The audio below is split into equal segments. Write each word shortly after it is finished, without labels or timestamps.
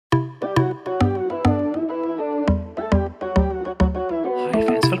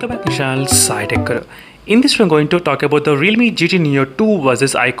channel Saichaitanya. In this, we're going to talk about the Realme GT Neo 2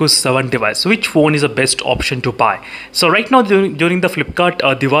 versus iQOO 7 device. Which phone is the best option to buy? So right now during the Flipkart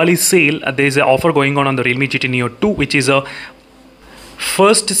Diwali sale, there is an offer going on the Realme GT Neo 2, which is a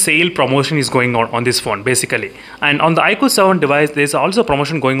first sale promotion is going on this phone basically. And on the iQOO 7 device, there's also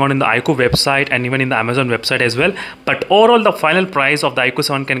promotion going on in the iQOO website and even in the Amazon website as well. But overall, the final price of the iQOO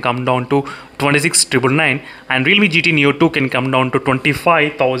 7 can come down to 26,999 and Realme GT Neo 2 can come down to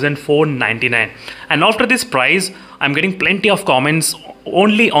 25,499. And after this price, I'm getting plenty of comments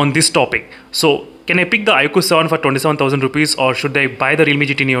only on this topic. So can I pick the iQOO 7 for 27,000 rupees or should I buy the Realme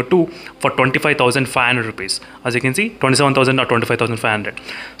GT Neo 2 for 25,500 rupees? As you can see, 27,000 or 25,500.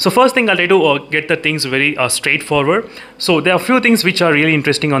 So first thing I'll try to get the things very straightforward. So there are few things which are really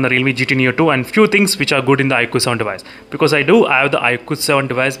interesting on the Realme GT Neo 2 and few things which are good in the iQOO 7 device. Because I do have the iQOO 7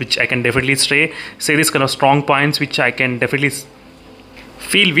 device which I can definitely say this kind of strong points which I can definitely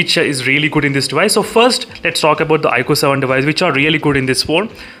feel which is really good in this device. So first, let's talk about the iQOO 7 device which are really good in this phone.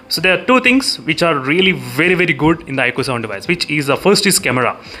 So there are two things which are really very good in the iQOO 7 device, which is the first is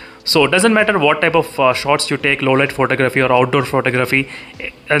camera. So it doesn't matter what type of shots you take, low light photography or outdoor photography,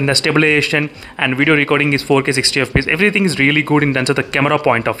 and the stabilization and video recording is 4K 60 fps. Everything is really good in terms of the camera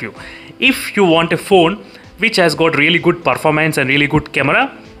point of view. If you want a phone which has got really good performance and really good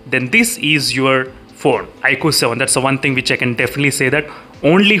camera, then this is your phone, iQOO 7. That's the one thing which I can definitely say that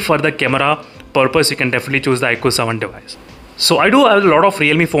only for the camera purpose you can definitely choose the iQOO 7 device. So I do have a lot of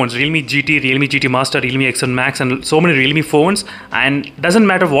Realme phones, Realme GT, Realme GT Master, Realme X1 Max and so many Realme phones, and doesn't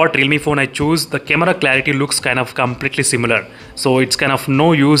matter what Realme phone I choose, the camera clarity looks kind of completely similar. So it's kind of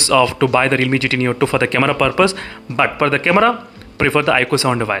no use of to buy the Realme GT Neo 2 for the camera purpose, but for the camera, prefer the iQOO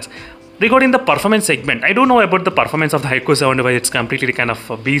 7 device. Regarding the performance segment, I don't know about the performance of the iQOO 7 device. It's completely kind of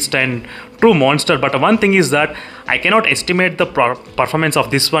a beast and true monster. But one thing is that I cannot estimate the performance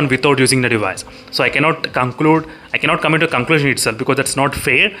of this one without using the device. So I cannot come to a conclusion itself because that's not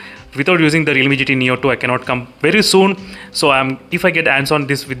fair. Without using the Realme GT Neo 2, I cannot come very soon. So if I get hands on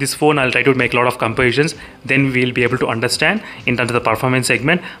this with this phone, I'll try to make a lot of comparisons. Then we'll be able to understand in terms of the performance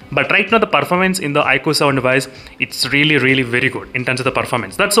segment. But right now, the performance in the iQOO 7 device, it's really very good in terms of the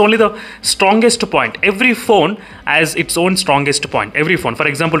performance. That's only the strongest point. Every phone has its own strongest point. Every phone, for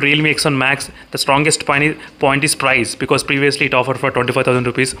example, Realme X1 Max, the strongest point is price because previously it offered for 25,000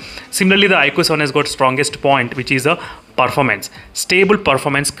 rupees. Similarly, the iQOO 7 has got strongest point, which is a performance, stable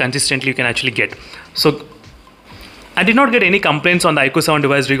performance consistently you can actually get. So I did not get any complaints on the iQOO 7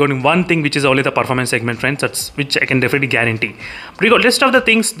 device regarding one thing, which is only the performance segment, friends. That's which I can definitely guarantee. Regarding rest of the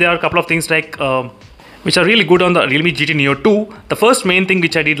things, there are a couple of things like which are really good on the Realme GT Neo 2. The first main thing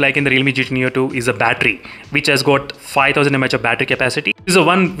which I did like in the Realme GT Neo 2 is a battery, which has got 5000 mAh of battery capacity. This is the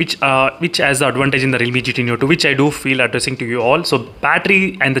one which has the advantage in the Realme GT Neo 2, which I do feel addressing to you all. So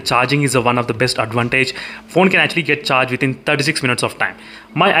battery and the charging is one of the best advantage. Phone can actually get charged within 36 minutes of time.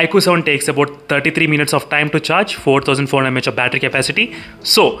 My iQOO 7 takes about 33 minutes of time to charge, 4400 mAh of battery capacity.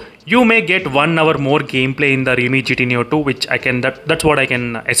 So you may get 1 hour more gameplay in the Realme GT Neo 2, which that's what I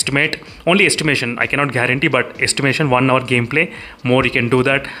can estimate. Only estimation, I cannot guarantee, but estimation 1 hour gameplay more you can do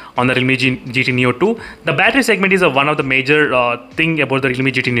that on the Realme GT Neo 2. The battery segment is one of the major thing about the Realme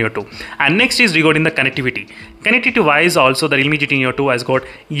GT Neo 2. And next is regarding the connectivity. Connectivity wise also, the Realme GT Neo 2 has got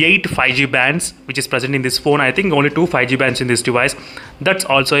 8 5G bands which is present in this phone. I think only 2 5G bands in this device. That's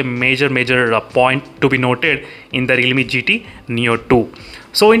also a major point to be noted in the Realme GT Neo 2.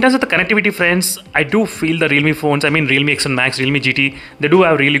 So in terms of the connectivity, friends, I do feel the Realme phones, I mean Realme X1 Max, Realme GT, they do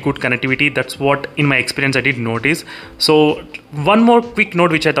have really good connectivity. That's what in my experience I did notice. So one more quick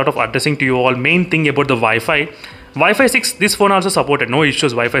note which I thought of addressing to you all, main thing about the Wi-Fi. Wi-Fi 6, this phone also supported, no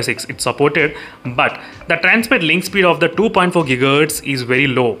issues, Wi-Fi 6, it's supported, but the transmit link speed of the 2.4 GHz is very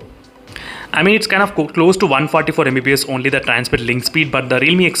low. I mean, it's kind of close to 144 Mbps only the transmit link speed, but the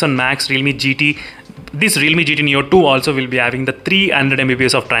Realme X1 Max, Realme GT, this Realme GT Neo 2 also will be having the 300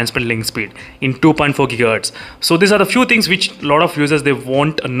 Mbps of transmit link speed in 2.4 GHz. So these are the few things which a lot of users, they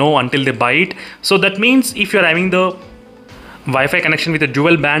won't know until they buy it. So that means if you're having the Wi-Fi connection with a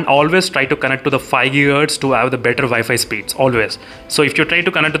dual band, always try to connect to the 5 GHz to have the better Wi-Fi speeds, always. So if you try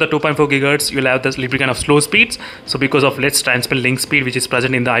to connect to the 2.4 GHz, you'll have this little kind of slow speeds. So because of less transmit link speed, which is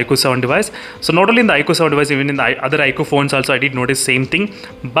present in the iQOO 7 device. So not only in the iQOO 7 device, even in the other iQOO phones also, I did notice same thing.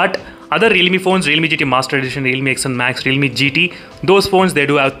 But other Realme phones, Realme GT Master Edition, Realme X1 Max, Realme GT, those phones, they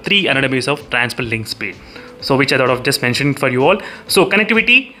do have 300 Mbps of transmit link speed. So which I thought of just mentioning for you all. So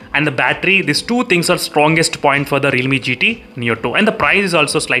connectivity and the battery, these two things are strongest point for the Realme GT Neo 2, and the price is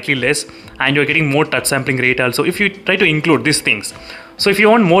also slightly less and you're getting more touch sampling rate also if you try to include these things. So if you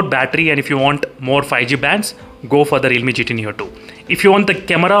want more battery and if you want more 5G bands, go for the Realme GT Neo 2. If you want the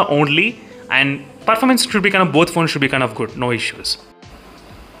camera only, and performance should be kind of, both phones should be kind of good, no issues.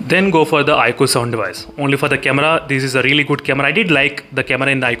 Then go for the iQOO 7 device. Only for the camera, this is a really good camera. I did like the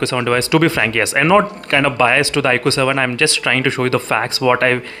camera in the iQOO 7 device, to be frank. Yes, I'm not kind of biased to the iQOO 7. I'm just trying to show you the facts, what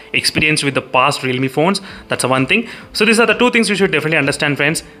I've experienced with the past Realme phones. That's the one thing. So these are the two things you should definitely understand,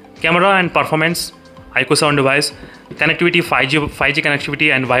 friends. Camera and performance, iQOO 7 device. Connectivity, 5G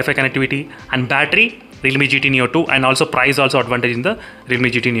connectivity and Wi-Fi connectivity. And battery, Realme GT Neo 2. And also price also advantage in the Realme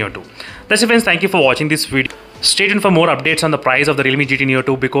GT Neo 2. That's it, friends. Thank you for watching this video. Stay tuned for more updates on the price of the Realme GT Neo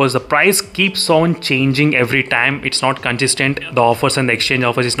 2, because the price keeps on changing every time. It's not consistent. The offers and the exchange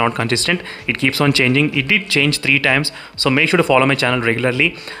offers is not consistent. It keeps on changing. It did change 3 times. So make sure to follow my channel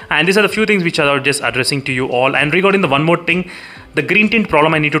regularly. And these are the few things which are just addressing to you all. And regarding the one more thing, the green tint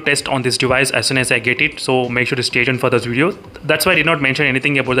problem I need to test on this device as soon as I get it. So make sure to stay tuned for this video. That's why I did not mention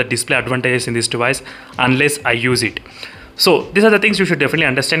anything about the display advantages in this device unless I use it. So these are the things you should definitely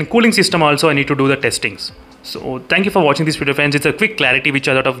understand. Cooling system also I need to do the testings. So thank you for watching this video, friends. It's a quick clarity which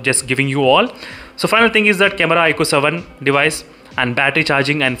I thought of just giving you all. So final thing is that camera iQOO 7 device and battery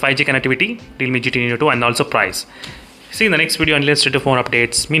charging and 5G connectivity, Realme GT Neo 2, and also price. See you in the next video and let's stay tuned for more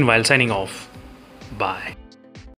updates. Meanwhile, signing off. Bye.